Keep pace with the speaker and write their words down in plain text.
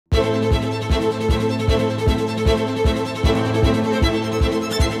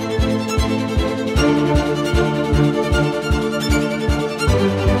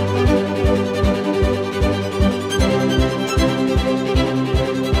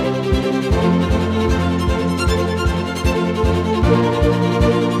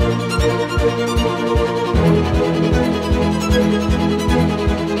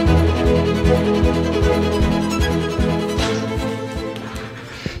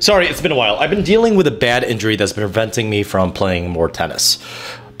Sorry, it's been a while. I've been dealing with a bad injury that's been preventing me from playing more tennis.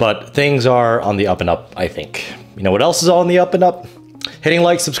 But things are on the up and up, I think. You know what else is on the up and up? Hitting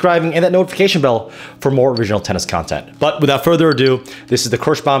like, subscribing, and that notification bell for more original tennis content. But without further ado, this is the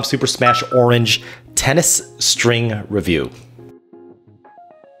Kirschbaum Super Smash Orange Tennis String Review.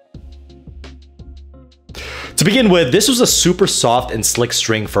 To begin with, this was a super soft and slick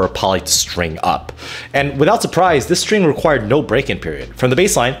string for a poly to string up. And without surprise, this string required no break-in period. From the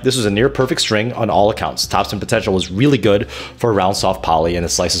baseline, this was a near perfect string on all accounts. Topspin potential was really good for a round soft poly, and the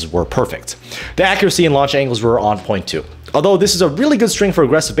slices were perfect. The accuracy and launch angles were on point too. Although this is a really good string for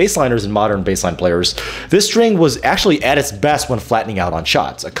aggressive baseliners and modern baseline players, this string was actually at its best when flattening out on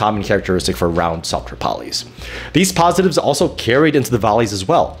shots, a common characteristic for round softer polys. These positives also carried into the volleys as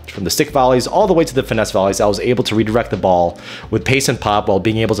well. From the stick volleys all the way to the finesse volleys, I was able to redirect the ball with pace and pop while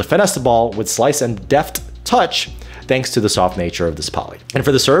being able to finesse the ball with slice and deft touch, thanks to the soft nature of this poly. And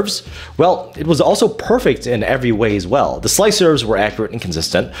for the serves, well, it was also perfect in every way as well. The slice serves were accurate and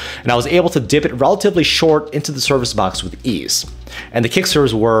consistent, and I was able to dip it relatively short into the service box with ease. And the kick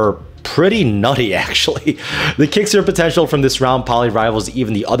serves were pretty nutty, actually. The kick serve potential from this round poly rivals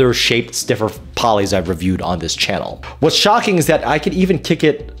even the other shaped, stiffer polys I've reviewed on this channel. What's shocking is that I could even kick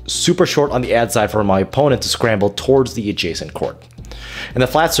it super short on the ad side for my opponent to scramble towards the adjacent court. And the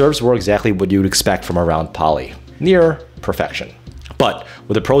flat serves were exactly what you would expect from a round poly. Near perfection. But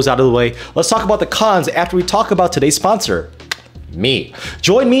with the pros out of the way, let's talk about the cons after we talk about today's sponsor, me.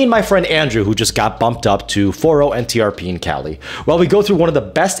 Join me and my friend Andrew, who just got bumped up to 4.0 NTRP in Cali, while we go through one of the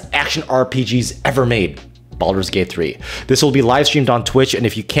best action RPGs ever made, Baldur's Gate 3. This will be live streamed on Twitch, and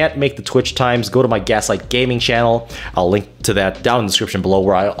if you can't make the Twitch times, go to my Gaslight Gaming channel. I'll link to that down in the description below,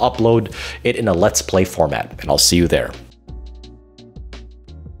 where I'll upload it in a Let's Play format, and I'll see you there.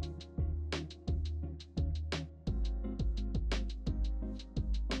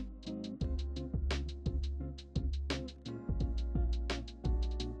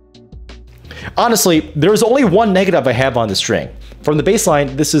 Honestly, there is only one negative I have on this string. From the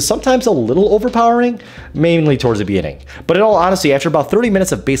baseline, this is sometimes a little overpowering, mainly towards the beginning. But in all honesty, after about 30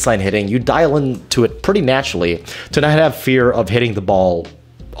 minutes of baseline hitting, you dial into it pretty naturally to not have fear of hitting the ball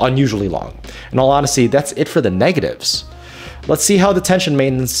unusually long. In all honesty, that's it for the negatives. Let's see how the tension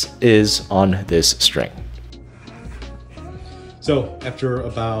maintenance is on this string. So after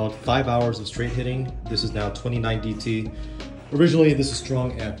about 5 hours of straight hitting, this is now 29 DT. Originally, this is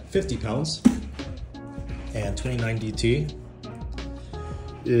strung at 50 pounds, and 29 DT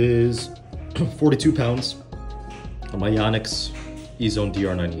is 42 pounds on my Yonex E-Zone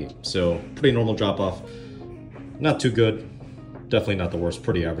DR98. So pretty normal drop off. Not too good, definitely not the worst,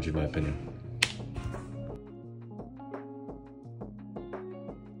 pretty average in my opinion.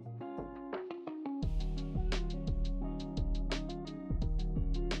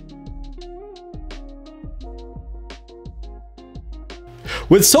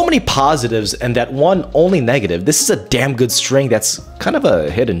 With so many positives and that one only negative, this is a damn good string that's kind of a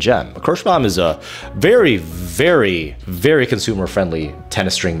hidden gem. Kirschbaum is a very, very, very consumer-friendly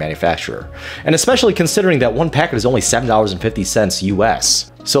tennis string manufacturer. And especially considering that one packet is only $7.50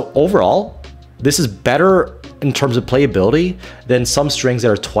 US. So overall, this is better in terms of playability than some strings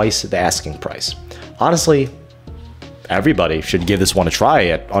that are twice the asking price. Honestly, everybody should give this one a try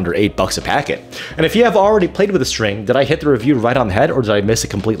at under $8 a packet. And if you have already played with a string, did I hit the review right on the head or did I miss it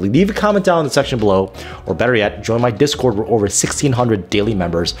completely? Leave a comment down in the section below, or better yet, join my Discord where over 1,600 daily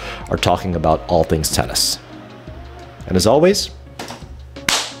members are talking about all things tennis. And as always,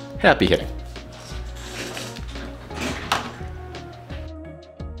 happy hitting.